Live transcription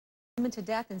woman to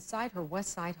death inside her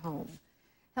West Side home.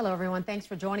 Hello, everyone. Thanks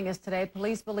for joining us today.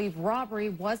 Police believe robbery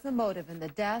was the motive in the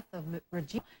death of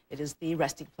Regina. It is the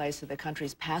resting place of the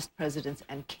country's past presidents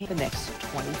and king the next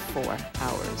 24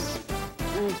 hours.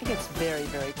 I think it's very,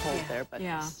 very cold there, but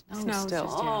snow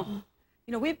still.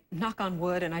 You know, we knock on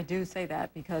wood, and I do say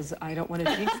that because I don't want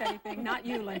to jinx anything. Not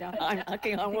you, Linda. I'm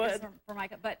knocking on wood. For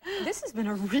Micah. But this has been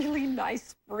a really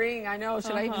nice spring. I know.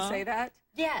 Should I even say that?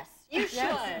 Yes, you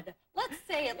should. Let's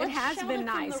say it. Let's it has been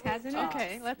nice, hasn't it?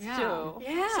 Okay, let's do.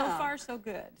 Yeah. So far, so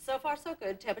good. So far, so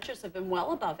good. Temperatures have been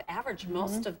well above average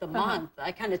most of the month.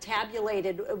 I kind of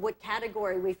tabulated what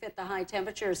category we fit the high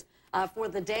temperatures for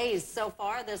the days so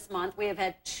far this month. We have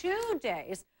had 2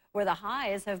 days where the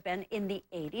highs have been in the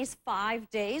 80s, 5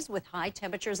 days with high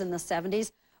temperatures in the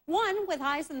 70s, 1 with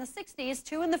highs in the 60s,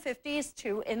 2 in the 50s,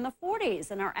 2 in the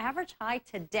 40s. And our average high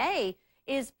today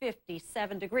is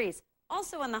 57 degrees.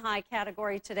 Also in the high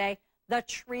category today, the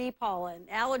tree pollen.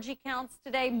 Allergy counts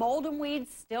today, mold and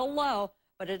weeds still low,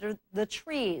 but the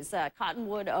trees,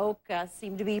 cottonwood, oak,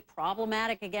 seem to be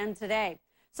problematic again today.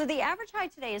 So the average high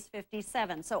today is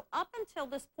 57. So up until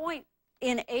this point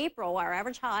in April, our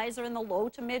average highs are in the low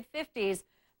to mid 50s,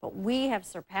 but we have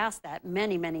surpassed that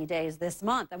many, many days this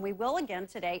month. And we will again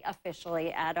today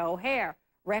officially at O'Hare.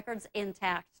 Records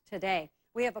intact today.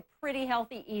 We have a pretty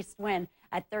healthy east wind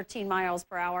at 13 miles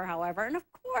per hour, however. And of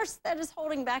course, that is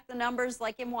holding back the numbers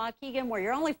like in Waukegan, where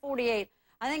you're only 48.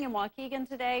 I think in Waukegan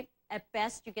today, at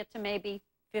best, you get to maybe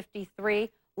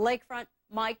 53. Lakefront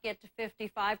might get to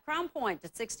 55. Crown Point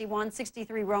at 61,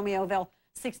 63 Romeoville,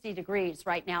 60 degrees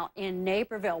right now in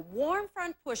Naperville. Warm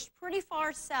front pushed pretty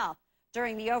far south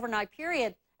during the overnight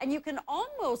period, and you can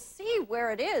almost see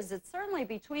where it is. It's certainly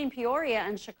between Peoria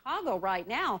and Chicago right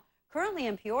now. Currently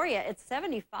in Peoria, it's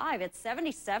 75. It's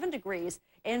 77 degrees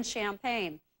in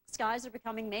Champaign. Skies are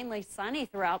becoming mainly sunny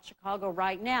throughout Chicago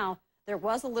right now. There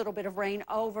was a little bit of rain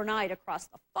overnight across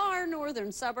the far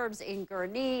northern suburbs in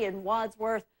Gurnee and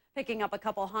Wadsworth, picking up a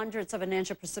couple hundredths of an inch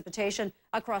of precipitation.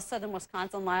 Across southern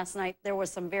Wisconsin last night, there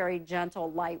was some very gentle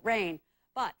light rain.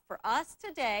 But for us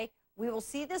today, we will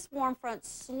see this warm front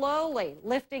slowly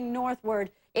lifting northward.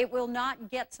 It will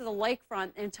not get to the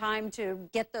lakefront in time to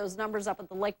get those numbers up at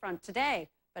the lakefront today,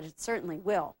 but it certainly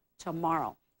will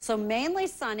tomorrow. So mainly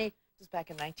sunny. This was back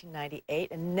in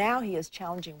 1998, and now he is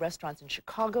challenging restaurants in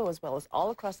Chicago as well as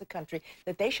all across the country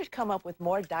that they should come up with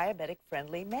more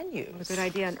diabetic-friendly menus. What a good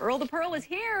idea. And Earl the Pearl is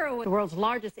here. The world's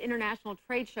largest international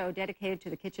trade show dedicated to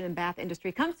the kitchen and bath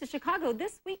industry comes to Chicago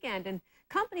this weekend, and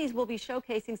companies will be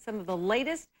showcasing some of the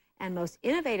latest and most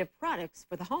innovative products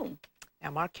for the home. Now,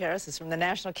 Mark Harris is from the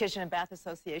National Kitchen and Bath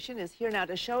Association, is here now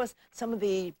to show us some of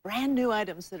the brand new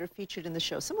items that are featured in the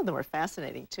show. Some of them are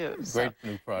fascinating, too. Great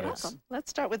new products. Welcome.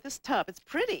 Let's start with this tub. It's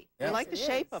pretty. Yes, I like the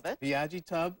shape of it. Biaggi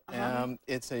tub.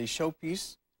 It's a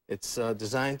showpiece. It's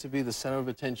designed to be the center of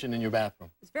attention in your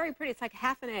bathroom. It's very pretty. It's like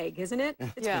half an egg, isn't it?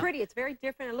 It's pretty. It's very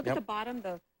different. And look at the bottom,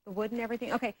 the wood and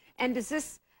everything. Okay, and does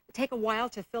this take a while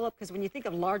to fill up? Because when you think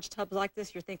of large tubs like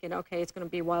this, you're thinking, okay, it's going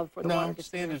to be a while before the water gets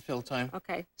standard fill time.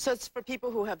 Okay. So it's for people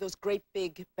who have those great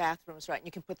big bathrooms, right? And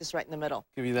you can put this right in the middle.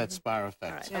 Give you that spa effect.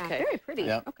 All right. Yeah, Okay. very pretty.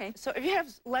 Yep. Okay. So if you have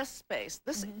less space,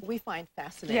 this we find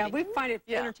fascinating. Yeah, we find it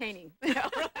entertaining. Yeah,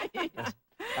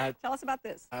 right. Tell us about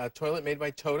this. Toilet made by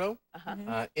Toto.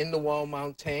 In the wall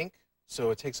mount tank,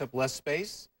 so it takes up less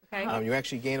space. Okay. You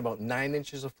actually gain about 9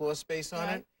 inches of floor space on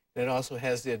it. And it also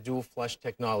has their dual flush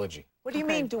technology. What do you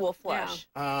mean dual flush?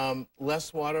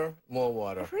 Less water, more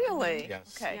water. Really?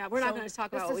 Yes. Okay. Yeah, we're not going to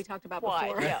talk about what we talked about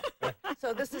before. Yeah.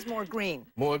 So this is more green.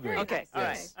 More green. Okay. All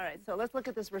right. Yes. All right. So let's look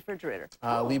at this refrigerator.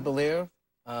 Lee Belair,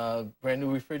 brand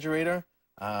new refrigerator.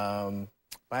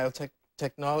 Biotech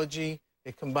technology.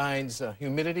 It combines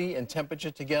humidity and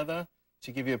temperature together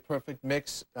to give you a perfect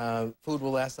mix. Food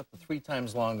will last up to 3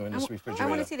 times longer in this refrigerator. I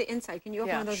want to see the inside. Can you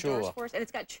open one of those doors for us? And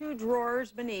it's got 2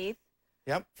 drawers beneath.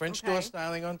 Yep, French door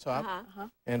styling on top,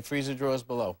 and freezer drawers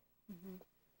below.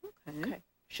 Okay.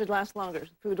 Should last longer.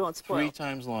 Food won't spoil. 3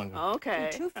 times longer. Okay.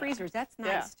 And 2 freezers. That's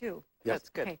nice, too. Yes. That's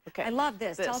good. Okay. I love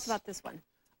this. Tell us about this one.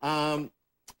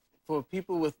 For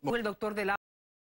people with...